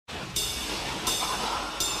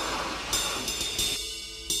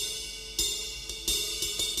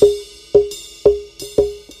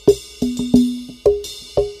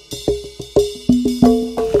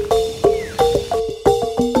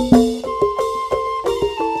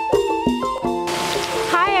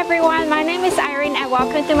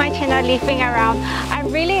welcome to my channel Leafing Around.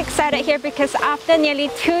 I'm really excited here because after nearly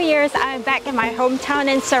 2 years I'm back in my hometown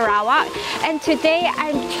in Sarawak, and today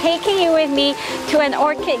I'm taking you with me to an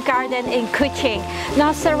orchid garden in Kuching.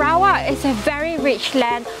 Now Sarawak is a very rich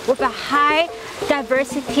land with a high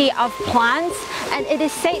diversity of plants, and it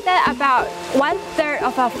is said that about 1/3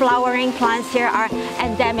 of our flowering plants here are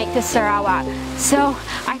endemic to Sarawak. So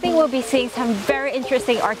I think we'll be seeing some very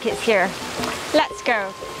interesting orchids here. Let's go.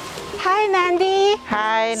 Hi Mandy.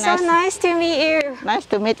 Hi. So nice to meet you. Nice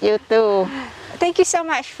to meet you too. Thank you so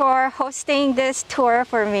much for hosting this tour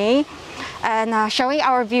for me and showing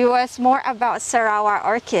our viewers more about Sarawak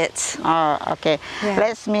orchids. Oh, okay. Yeah.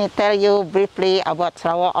 Let me tell you briefly about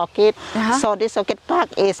Sarawak orchid. So this orchid park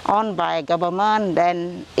is owned by government.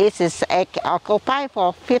 Then it is occupied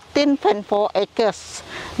for 15.4 acres.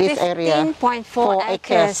 This area. 15.4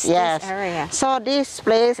 acres. Yes. This area. So this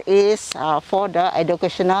place is for the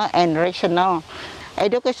educational and recreational.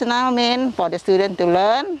 Educational means for the student to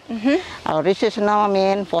learn. Recreational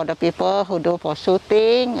means for the people who do for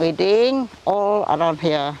shooting, reading, all around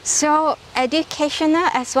here. So educational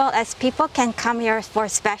as well as people can come here for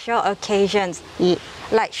special occasions.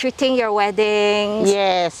 Like shooting your weddings,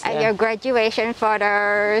 yes, and your graduation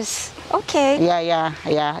photos. Okay. Yeah.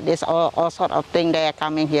 There's all sort of things they are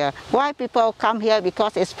coming here. Why people come here?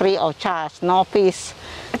 Because it's free of charge, no fees.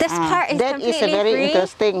 This part is that completely is very free?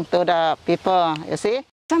 interesting to the people, you see.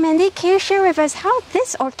 So Mandy, can you share with us how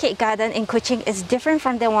this orchid garden in Kuching is different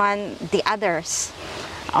from the others?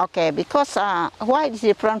 Okay, because why it's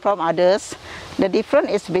different from others? The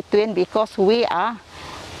difference is between because we are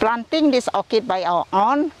planting this orchid by our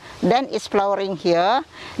own, then it's flowering here,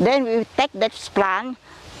 then we take that plant,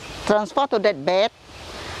 transport to that bed.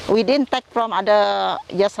 We didn't take from other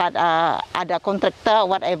contractor,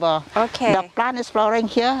 whatever. Okay. The plant is flowering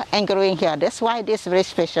here and growing here. That's why this is very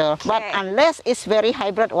special. Okay. But unless it's very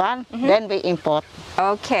hybrid one, then we import.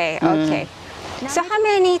 Okay. So how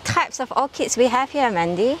many types of orchids we have here,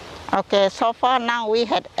 Mandy? Okay, so far now we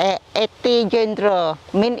had 80 genre,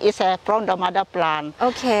 mean it's from the mother plant.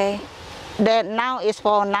 Okay. Then now is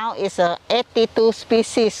 82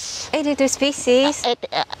 species. 82 species?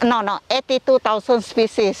 82,000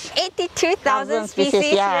 species. 82,000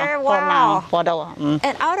 species yeah, here? Wow. For now.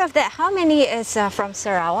 And out of that, how many is from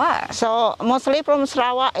Sarawak? So mostly from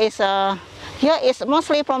Sarawak is here is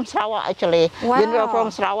mostly from Sarawak actually. Wow. General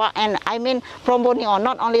from Sarawak, and I mean from Borneo,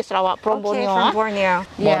 not only Sarawak, from Borneo. From Borneo.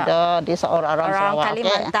 Yeah. This all around Sarawak.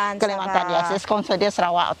 Kalimantan, okay. Kalimantan, Sabah. yes, it's considered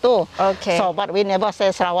Sarawak too. Okay. So, but we never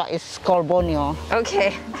say Sarawak is called Borneo.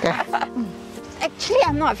 Okay. Actually,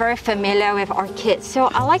 I'm not very familiar with orchids,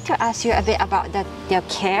 so I'd like to ask you a bit about their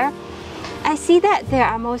care. I see that they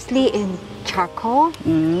are mostly in charcoal.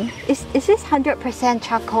 Is this 100%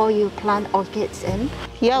 charcoal you plant orchids in?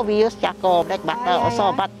 Here we use charcoal, black butter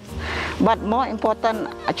also, but more important,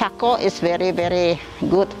 charcoal is very, very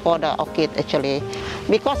good for the orchid actually,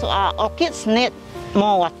 because orchids need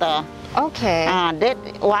more water. Okay. That's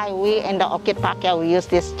why we in the orchid park here we use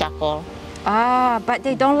this charcoal. But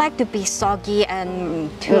they don't like to be soggy and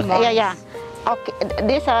too moist. Yeah. Okay,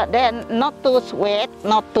 these are then not too wet,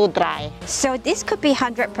 not too dry. So this could be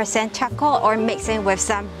 100% charcoal or mixing with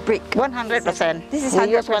some brick. 100%. This is 100%.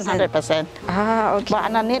 We use 100%. Okay. But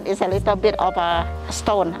underneath is a little bit of a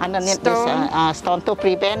stone. Underneath this stone to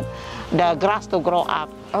prevent the grass to grow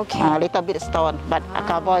up. Okay. A little bit stone, but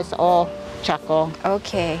cover is all charcoal.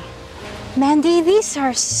 Okay. Mandy, these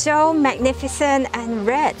are so magnificent and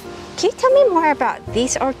red. Can you tell me more about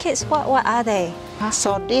these orchids? What are they?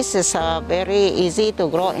 So this is very easy to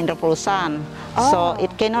grow in the full sun. So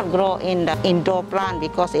it cannot grow in the indoor plant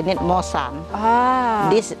because it needs more sun.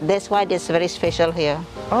 That's why this is very special here.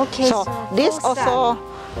 Okay. So this also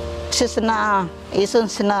seasonal.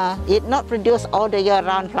 It not produce all the year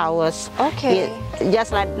round flowers. Okay.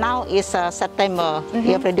 Just like now is September.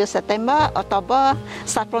 You produce September, October,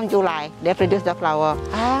 start from July. They produce the flower,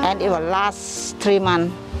 and it will last 3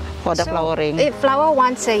 months. For the flowering. It flower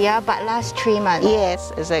once a year but lasts 3 months.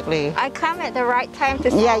 Yes, exactly. I come at the right time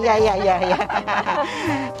to see. Yeah.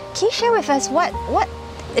 Can you share with us what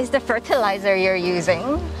is the fertilizer you're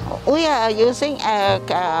using? We are using a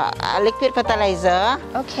liquid fertilizer.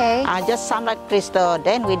 Okay. Just sunlight crystal.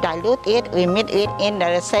 Then we dilute it. We mix it in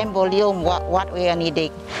the same volume what we are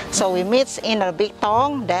needing. So we mix in a big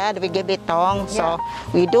tong. There we give it tong. So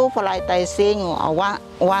we do fertilizing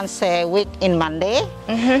once a week in Monday.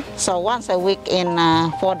 So once a week in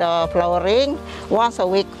for the flowering. Once a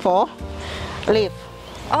week for leaf.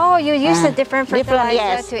 Oh, you use a different fertilizer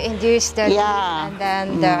yes. to induce the leaf and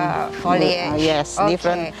then the foliage. Yes,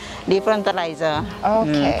 okay. different fertilizer.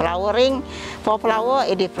 Okay. Flowering, for flower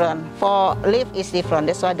is different. For leaf is different.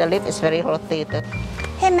 That's why the leaf is very rotated.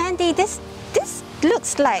 Hey Mandy, this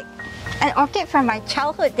looks like an orchid from my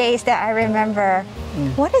childhood days that I remember.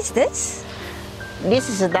 What is this? This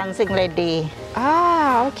is a dancing lady.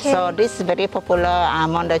 Ah, okay. So this is very popular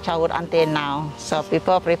among the childhood until now. So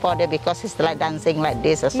people prefer it because it's like dancing like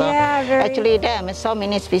this. So yeah, actually there are so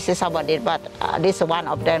many species about it, but this is one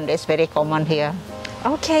of them that's very common here.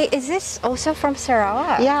 Okay, is this also from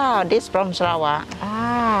Sarawak? Yeah, this from Sarawak.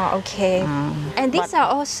 Ah, okay. And these are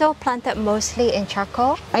also planted mostly in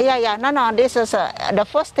charcoal? No, this is the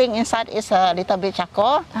first thing inside is a little bit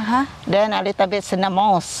charcoal, then a little bit sphagnum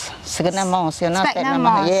moss, you know. Sphagnum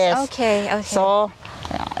moss, yes. Okay. So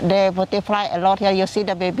they multiply a lot here. You see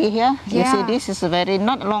the baby here? You Yeah. see this is very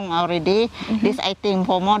not long already. This I think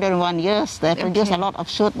for more than 1 year. They produce a lot of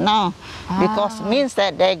shoot now because means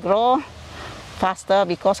that they grow faster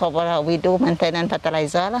because of we do maintenance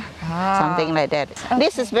fertilizer, something like that. Okay.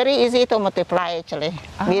 This is very easy to multiply actually,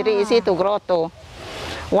 very easy to grow too.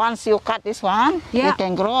 Once you cut this one, you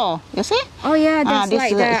can grow. You see? Oh yeah, that's this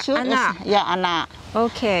like the shoot anak. Anak.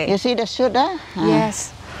 Okay. You see the shoot there? Yes.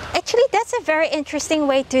 Actually, that's a very interesting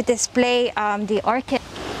way to display the orchid.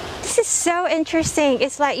 This is so interesting.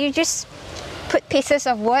 It's like you just put pieces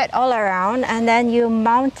of wood all around and then you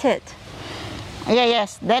mount it.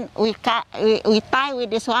 Yes. Then we tie with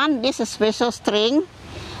this one. This is special string,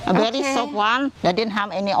 a very soft one. They didn't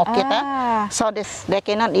harm any orchid. So they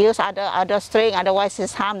cannot use other string. Otherwise,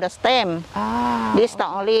 it's harm the stem. This is the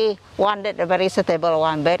only one that is very suitable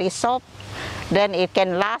one. Very soft. Then it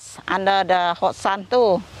can last under the hot sun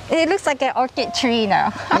too. It looks like an orchid tree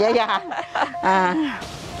now.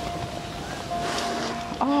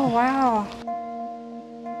 Oh wow.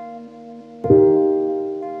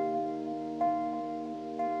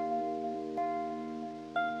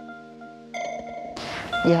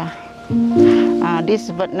 This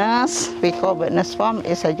bird nest, we call bird nest farm,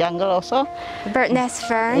 is a jungle also. Bird nest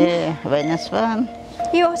fern? Yeah, bird nest fern.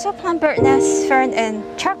 You also plant bird nest fern in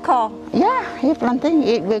charcoal? Yeah, you planting,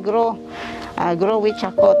 it will grow with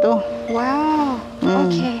charcoal too. Wow,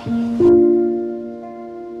 okay.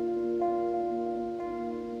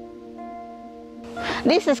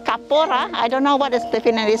 This is kapora. I don't know what is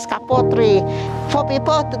definitely is kapor tree. For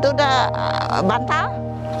people to do the bantal,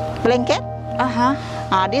 blanket.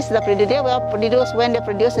 This is the they will produce when they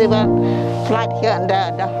produce they will fly here and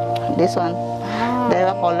this one. They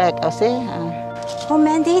will collect. Oh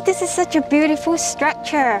Mandy, this is such a beautiful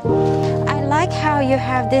structure. I like how you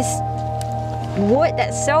have this wood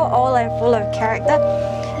that's so old and full of character,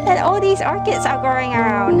 and all these orchids are growing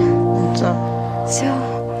around. So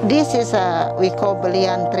this is we call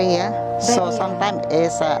belian tree. So sometimes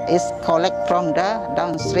it's collect from the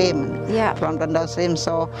downstream. From the downstream.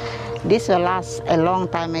 So this will last a long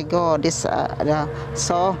time ago. This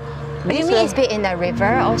so. You mean it's been in the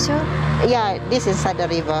river also? Yeah, this is inside the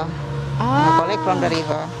river. Collect from the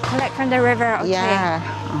river. Collect from the river. Okay. Yeah.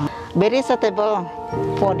 Very suitable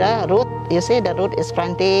for the root. You see the root is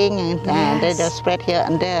planting and they just spread here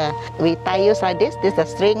and there. We tie use like this. This is the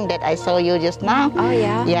string that I saw you just now. Oh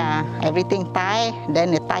yeah? Yeah, everything tie.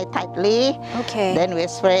 Then you tie tightly. Okay. Then we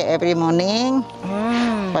spray every morning.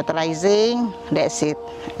 Fertilizing. That's it.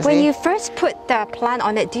 When you first put the plant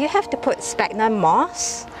on it, do you have to put sphagnum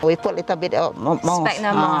moss? We put a little bit of moss.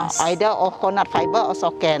 Sphagnum moss. Either or coconut fiber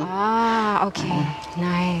also can. Okay.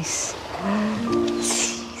 Nice.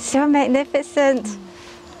 So magnificent.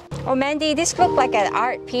 Oh Mandy, this looks like an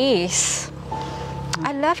art piece.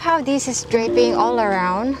 I love how this is draping all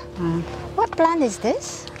around. What plant is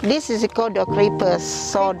this? This is called the creepers.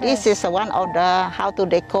 So this is one of the how to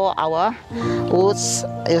decor our woods.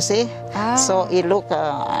 You see. So it look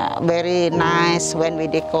very nice when we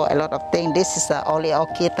decor a lot of things. This is the only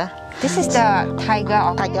orchid. This is the tiger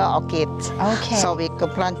orchid. Tiger orchid. Okay. So we can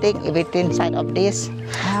planting within side of this.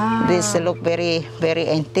 This look very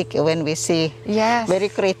antique when we see. Yes. Very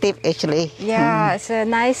creative actually. Yeah, it's a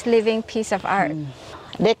nice living piece of art.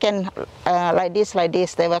 They can like this.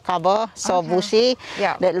 They will cover so bushy.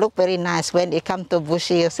 That look very nice when it come to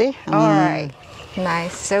bushy. You see. All right.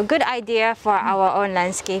 Nice. So good idea for our own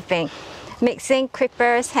landscaping. Mixing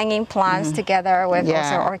creepers, hanging plants together with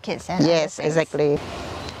also orchids and yes, exactly.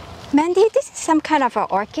 Mandy, this is some kind of an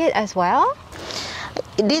orchid as well?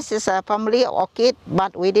 This is a family orchid,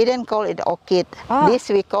 but we didn't call it orchid. This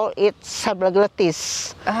we call it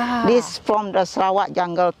sabregulatis. This from the Sarawak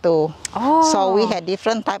jungle too. So we had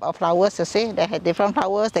different type of flowers, you see. They had different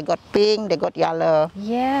flowers. They got pink, they got yellow.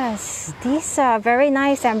 Yes, these are very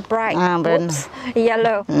nice and bright. Oops,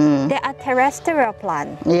 yellow. They are terrestrial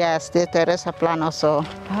plant. Yes, the terrestrial plant also.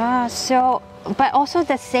 So, but also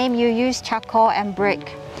the same, you use charcoal and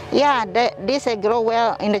brick. Yeah, this grow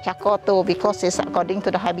well in the charcoal too because it's according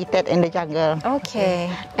to the habitat in the jungle.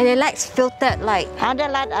 Okay, and it likes filtered light.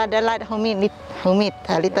 They like humid,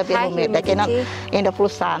 a little bit humid. They cannot in the full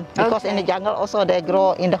sun because in the jungle also they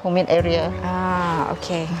grow in the humid area.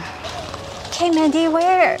 Okay. Okay, Mandy,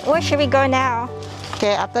 where should we go now?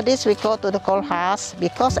 Okay, after this we go to the cold house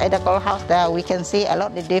because at the cold house there we can see a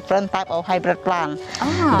lot of different type of hybrid plant.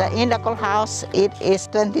 In the cold house it is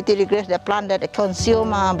 22 degrees. The plant that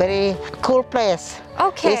consume a very cool place.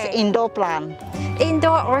 Okay. It's indoor plant.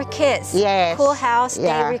 Indoor orchids. Yes. Cool house.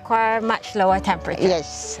 They require much lower temperature.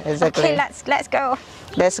 Yes, exactly. Okay, let's go.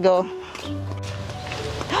 Let's go.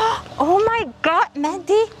 Oh my God,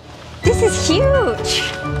 Mandy, this is huge.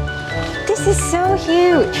 This is so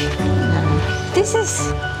huge. This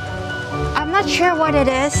is, I'm not sure what it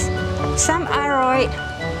is, some aroid.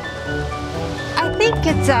 I think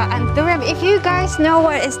it's anthurium. If you guys know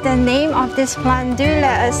what is the name of this plant, do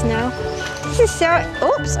let us know. This is so,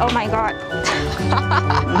 oops, oh my God.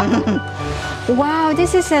 Wow,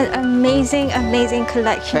 this is an amazing, amazing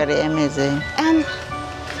collection. Very amazing.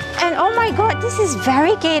 And oh my God, this is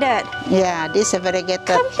variegated. Yeah, this is variegated.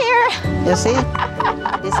 Come here. You see?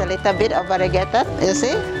 This is a little bit of variegated. You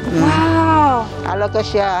see? Wow.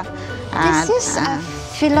 Alocasia. This is a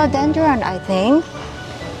philodendron, I think.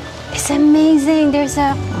 It's amazing. There's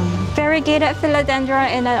a variegated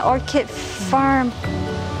philodendron in an orchid farm.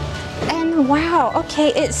 And wow,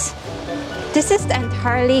 okay, this is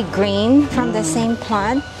entirely green from the same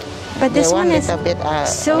plant. But this one is bit,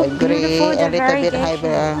 so beautiful, a little bit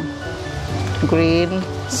hybrid, green.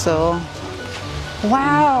 So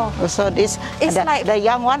wow. So this the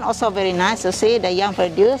young one also very nice. You see the young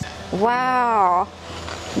produce. Wow.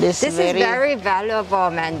 This is very valuable,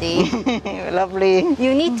 Mandy. Lovely.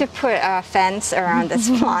 You need to put a fence around this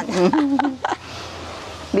plant.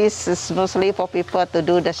 This is mostly for people to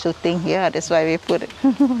do the shooting here. That's why we put it.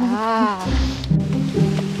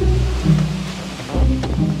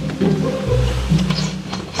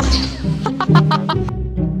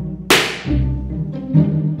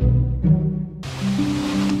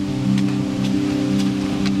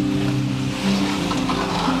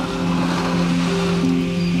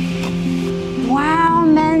 Wow,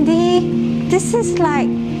 Mandy, this is like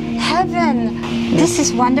heaven. This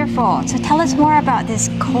is wonderful. So tell us more about this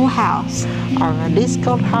cool house. This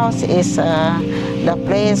cold house is the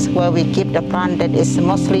place where we keep the plant that is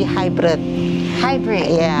mostly hybrid. Hybrid?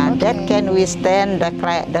 Yeah, that can withstand the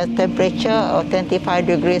temperature of 25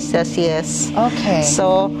 degrees Celsius. Okay.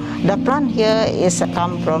 So the plant here is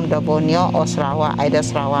come from the Borneo or Sarawak, either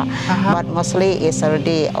Sarawak, but mostly it's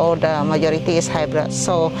already, all the majority is hybrid.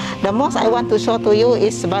 So the most I want to show to you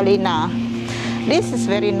is Balina. This is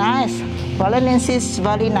very nice. Balinensis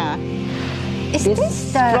balina. Is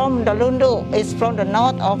this the... from the Lundu? It's from the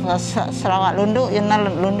north of Sarawak. Lundu, you know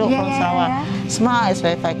Lundu from Sarawak. Small is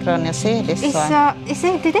very fragrant. You see this one.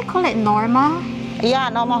 Did they call it Norma? Yeah,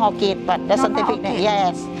 normal orchid, but the scientific name.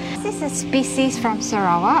 Yes. Is this a species from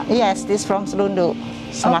Sarawak? Yes, this from Lundu,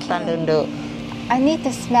 Sumatera Lundu. I need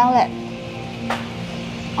to smell it.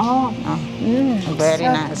 Very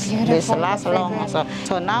so nice. Beautiful. This lasts long also.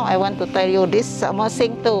 So now I want to tell you this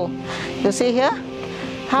amazing too. You see here?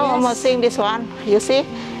 How amazing this one. You see?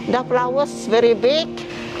 The flowers very big.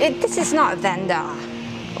 This is not Vanda.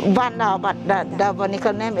 Vanda, but the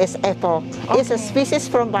botanical name is apple. It's a species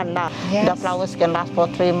from Vanda. The flowers can last for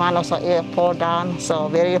 3 months or so, it fall down. So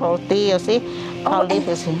very healthy, you see?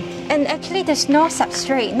 And actually there's no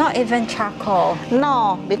substrate, not even charcoal.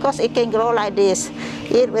 No, because it can grow like this.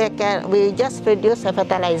 We just produce a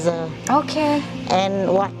fertilizer. Okay. And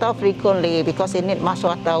water frequently because it needs much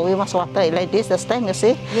water. We must water it like this, the stem, you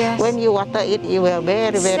see? Yes. When you water it, you will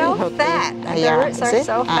very healthy. Fat. The roots are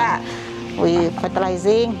so fat. We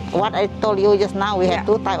fertilizing. What I told you just now, we have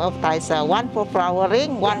 2 types of fertilizer. One for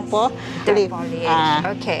flowering, one for leaf.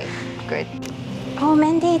 Okay, good. Oh,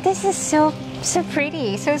 Mandy, this is so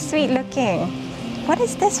pretty, so sweet looking. What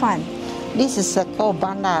is this one? This is called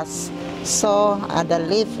bandas. So the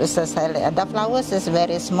leaf is the flowers is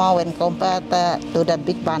very small when compared to the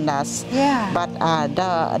big bandas. Yeah. But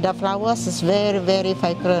the flowers is very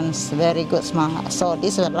fragrant, very good smell. So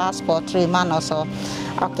this will last for 3 months or so.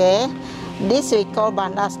 Okay. This we call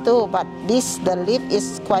bandas too, but the leaf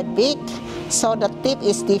is quite big, so the tip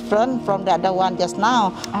is different from the other one just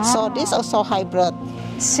now. So this also hybrid.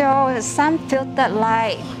 So some filtered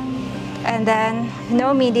light, and then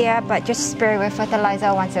no media, but just spray with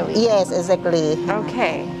fertilizer once a week. Yes, exactly.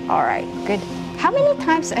 Okay, all right, good. How many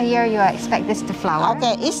times a year you expect this to flower?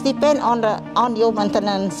 Okay, it depends on your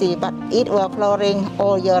maintenance, but it will flowering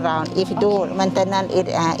all year round. If you do maintenance it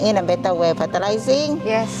in a better way, fertilizing,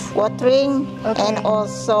 Yes. watering, Okay. and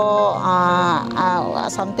also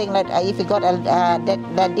something like if you got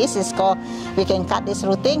that this is called, we can cut this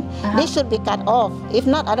rooting. This should be cut off. If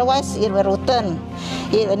not, otherwise it will rotten.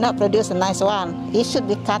 It will not produce a nice one. It should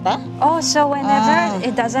be cut. Oh, so whenever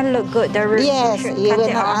it doesn't look good, the root Yes, should you cut will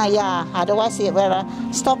it not. off. Yeah, otherwise it will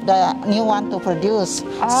stop the new one to produce.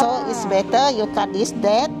 So it's better you cut this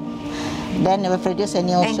dead, then it will produce a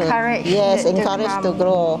new shoot. Encourage Yes, it to encourage to come.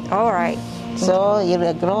 grow. All right. So it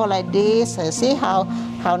will grow like this. See how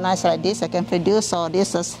nice like this I can produce. So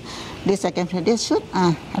this I can produce shoot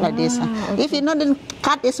like this. Okay. If you didn't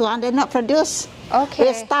cut this one, they not produce. Okay.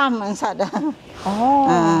 With stem inside.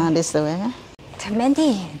 Oh. This way.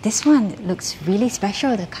 Mandy, this one looks really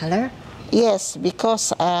special, the color. Yes, because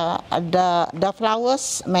the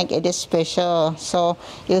flowers make it special. So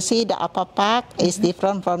you see the upper part is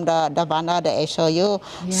different from the banda that I show you.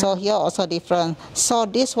 Yeah. So here also different. So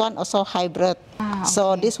this one also hybrid.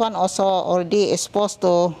 So Okay. this one also already exposed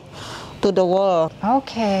to the world.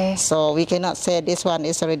 Okay. So we cannot say this one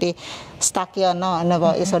is already stuck here. No,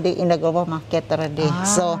 never. It's already in the global market already.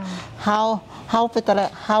 So how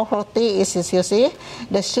healthy is this? You see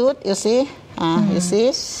the shoot. You see. You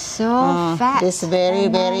see. So fat. It's very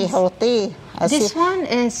very healthy. This one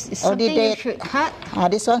is something you dead. should cut.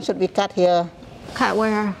 This one should be cut here. Cut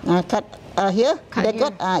where? Cut here. Cut They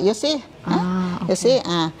here. got. You see. Okay. You see.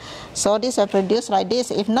 So this will produce like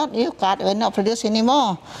this. If not, you cut, will not produce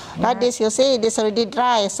anymore. Like this, you see, this already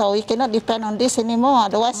dry, so we cannot depend on this anymore.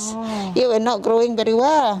 Otherwise, it will not growing very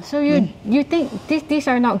well. So you think these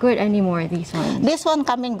are not good anymore? These ones. This one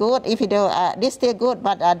coming good. If you do, this still good,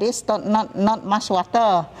 but this not much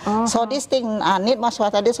water. So this thing need much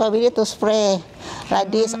water. This one we need to spray like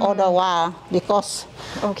this all the while because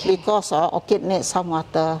orchid needs some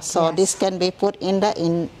water. So this can be put in the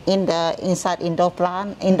inside indoor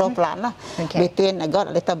plant. Okay. Between I got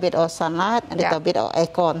a little bit of sunlight, a little bit of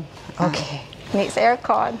aircon. Okay. Needs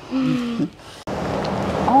aircon.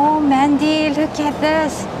 Oh, Mandy, look at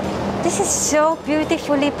this. This is so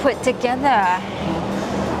beautifully put together.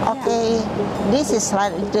 Okay, this is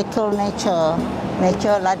like little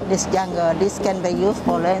nature like this jungle. This can be used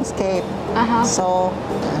for landscape. So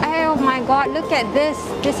Oh my God, look at this.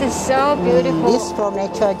 This is so beautiful. this from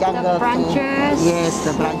nature jungle. The branches. Too. Yes,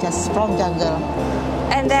 the branches from jungle.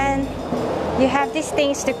 And then you have these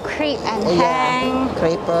things to creep and hang.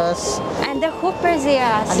 Creepers. And the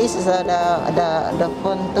hooperzias. This is the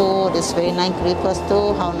fun too. This very nice creepers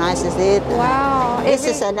too. How nice is it? Wow. This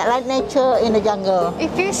is like nature in the jungle.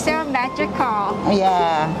 It feels so magical.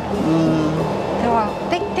 Yeah. Wow.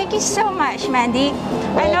 Thank you so much, Mandy.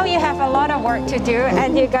 I know you have a lot of work to do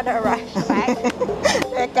and you gotta rush back.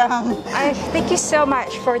 Welcome. Thank you so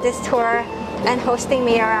much for this tour and hosting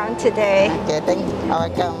me around today. Okay, thank you.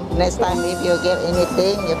 Welcome. Next time if you get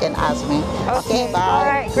anything, you can ask me. Okay, bye. All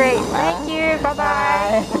right, great. Bye. Thank you.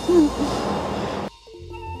 Bye-bye. Bye.